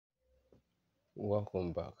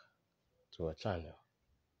Welcome back to our channel.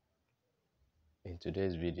 In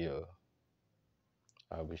today's video,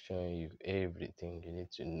 I'll be showing you everything you need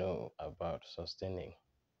to know about sustaining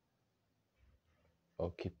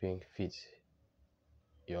or keeping fit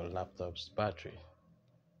your laptop's battery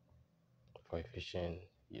for efficient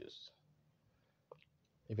use.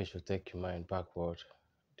 If you should take your mind backward,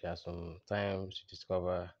 there are some times you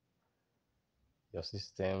discover your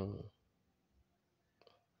system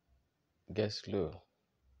gets slow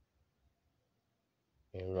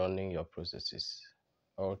in running your processes,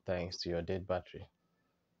 all thanks to your dead battery.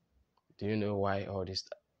 Do you know why all this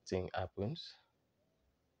thing happens?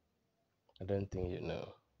 I don't think you know,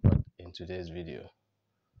 but in today's video,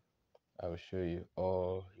 I will show you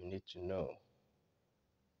all you need to know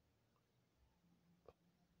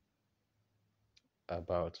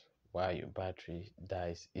about why your battery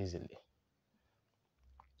dies easily.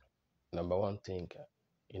 Number one thing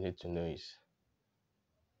you need to know is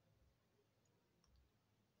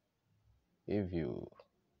if you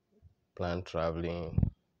plan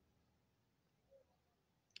traveling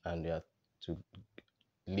and you are to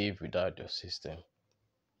live without your system,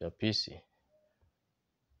 your PC,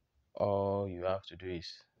 all you have to do is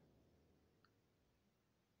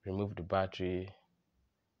remove the battery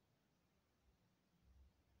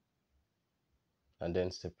and then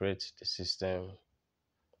separate the system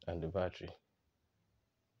and the battery.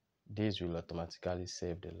 This will automatically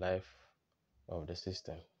save the life of the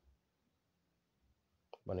system.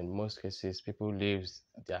 But in most cases, people leave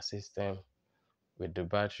their system with the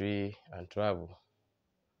battery and travel.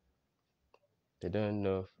 They don't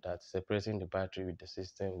know that separating the battery with the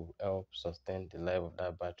system will help sustain the life of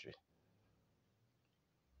that battery.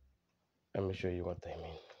 Let me show you what I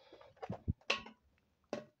mean.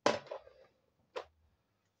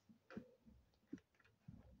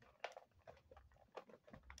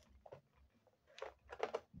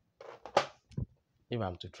 If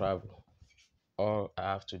I'm to travel, all I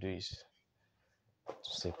have to do is to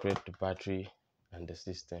separate the battery and the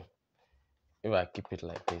system. If I keep it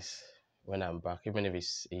like this, when I'm back, even if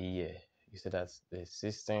it's a year, you see that the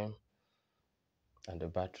system and the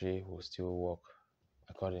battery will still work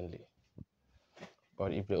accordingly.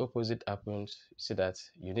 But if the opposite happens, you see that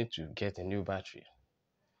you need to get a new battery,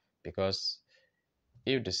 because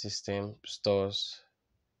if the system stores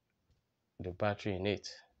the battery in it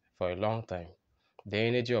for a long time, the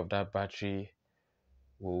energy of that battery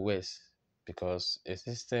will waste, because a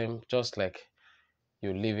system, just like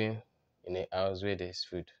you're living in a house where there's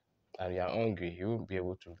food and you're hungry, you won't be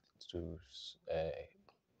able to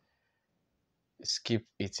skip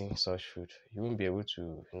eating such food. You won't be able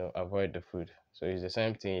to avoid the food. So it's the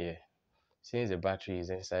same thing here. Since the battery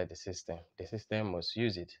is inside the system must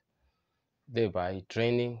use it, thereby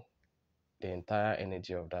draining the entire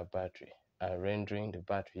energy of that battery and rendering the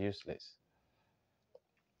battery useless.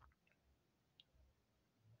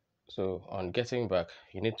 So on getting back,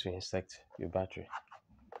 you need to insert your battery.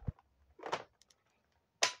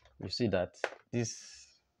 You see that this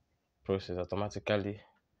process automatically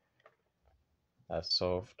has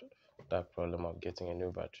solved that problem of getting a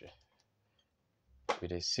new battery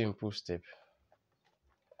with a simple step.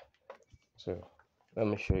 So let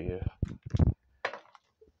me show you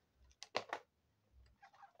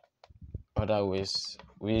other ways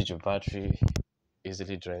which your battery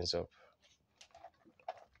easily drains up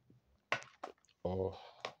or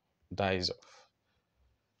dies off.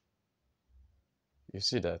 You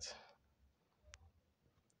see that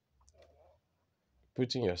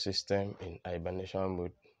putting your system in hibernation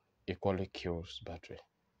mode equally kills battery.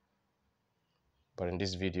 But in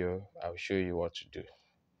this video, I'll show you what to do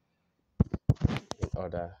in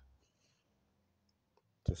order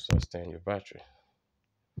to sustain your battery,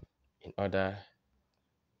 in order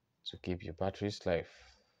to keep your battery's life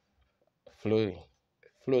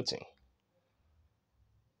floating.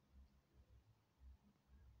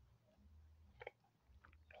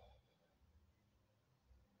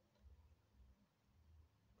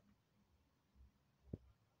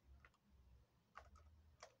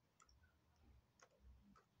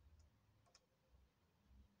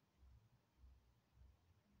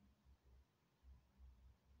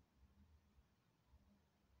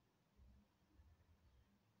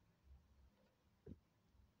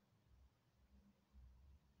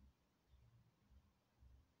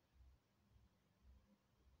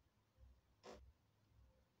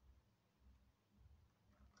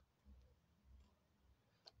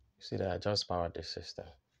 You see that I just powered the system.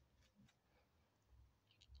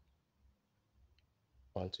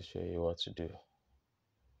 I want to show you what to do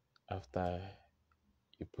after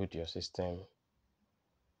you put your system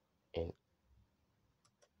in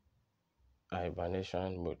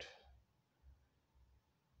hibernation mode.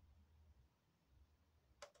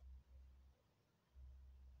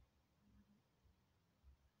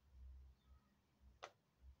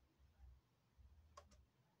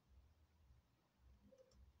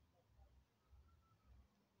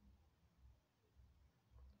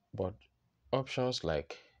 But options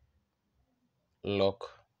like lock,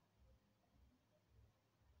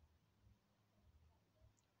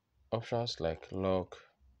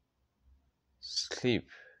 sleep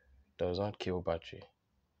does not kill battery,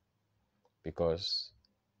 because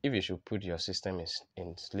if you should put your system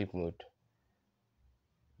in sleep mode,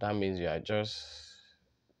 that means you are just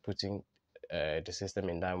putting the system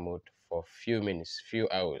in that mode for few minutes, few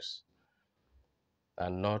hours,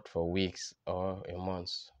 and not for weeks or a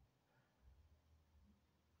month.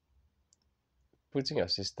 Putting your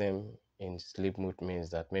system in sleep mode means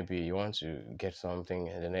that maybe you want to get something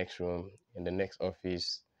in the next room, in the next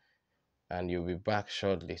office, and you'll be back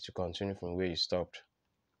shortly to continue from where you stopped.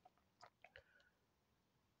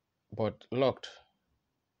 But lock,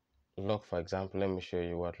 for example, let me show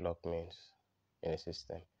you what lock means in a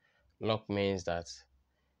system. Lock means that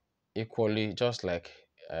equally, just like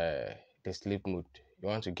the sleep mode, you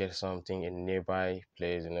want to get something in a nearby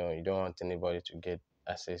place, you don't want anybody to get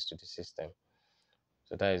access to the system.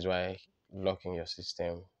 So that is why locking your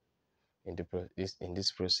system in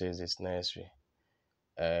this process is necessary.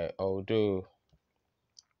 Although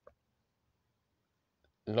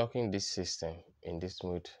locking this system in this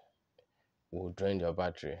mode will drain your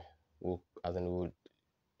battery, will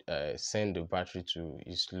send the battery to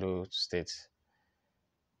its low state.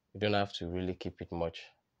 You don't have to really keep it much.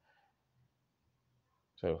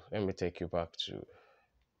 So let me take you back to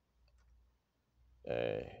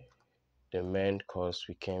uh, the main course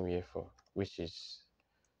we came here for, which is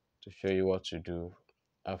to show you what to do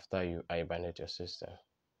after you hibernate your system.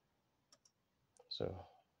 So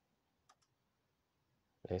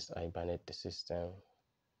let's hibernate the system,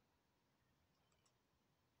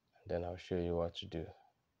 and then I'll show you what to do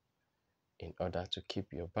in order to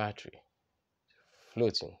keep your battery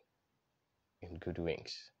floating in good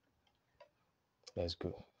wings. Let's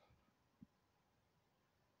go.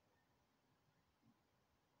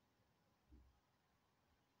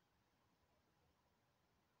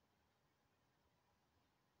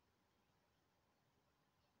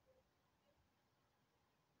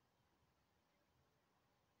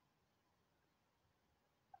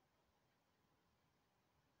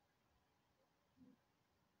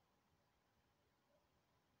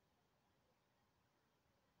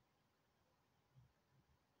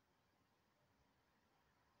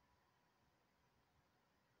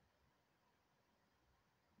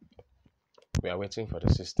 We are waiting for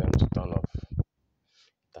the system to turn off.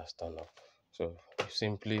 That's turned off. So you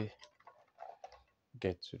simply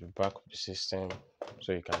get to the back of the system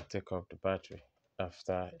so you can take off the battery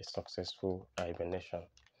after a successful hibernation.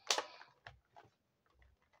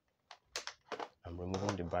 I'm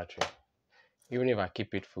removing the battery. Even if I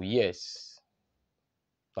keep it for years,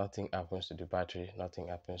 nothing happens to the battery, nothing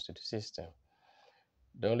happens to the system.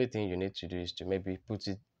 The only thing you need to do is to maybe put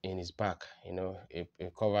it in its back, a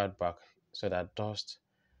covered back, so that dust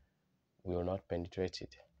will not penetrate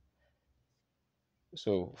it.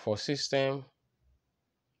 So for system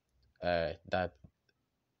that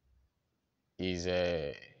is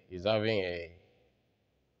having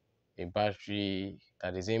a battery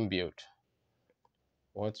that is inbuilt,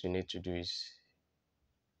 what you need to do is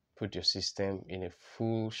put your system in a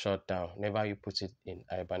full shutdown. Never you put it in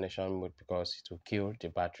hibernation mode, because it will kill the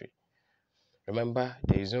battery. Remember,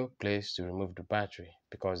 there is no place to remove the battery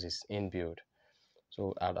because it's inbuilt.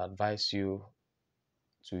 So I'd advise you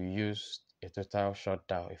to use a total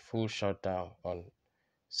shutdown, a full shutdown on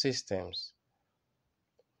systems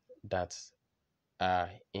that are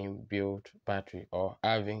inbuilt battery or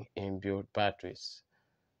having inbuilt batteries.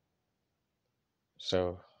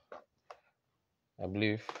 So I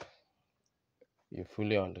believe you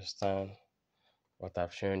fully understand what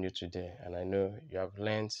I've shown you today, and I know you have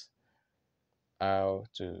learned how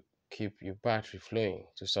to keep your battery flowing,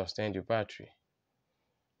 to sustain your battery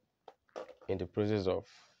in the process of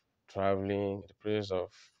traveling, in the process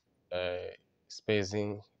of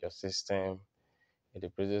spacing your system, in the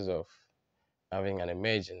process of having an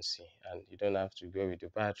emergency and you don't have to go with the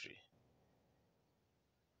battery.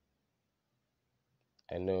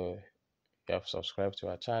 I know you have subscribed to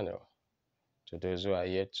our channel. To those who are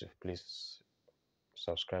yet to, please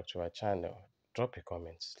subscribe to our channel, drop a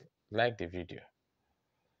comment, like the video.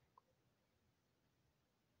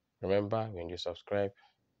 Remember, when you subscribe,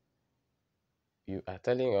 you are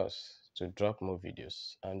telling us to drop more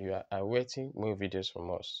videos, and you are awaiting more videos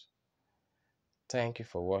from us. Thank you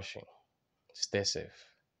for watching. Stay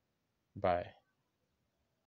safe. Bye.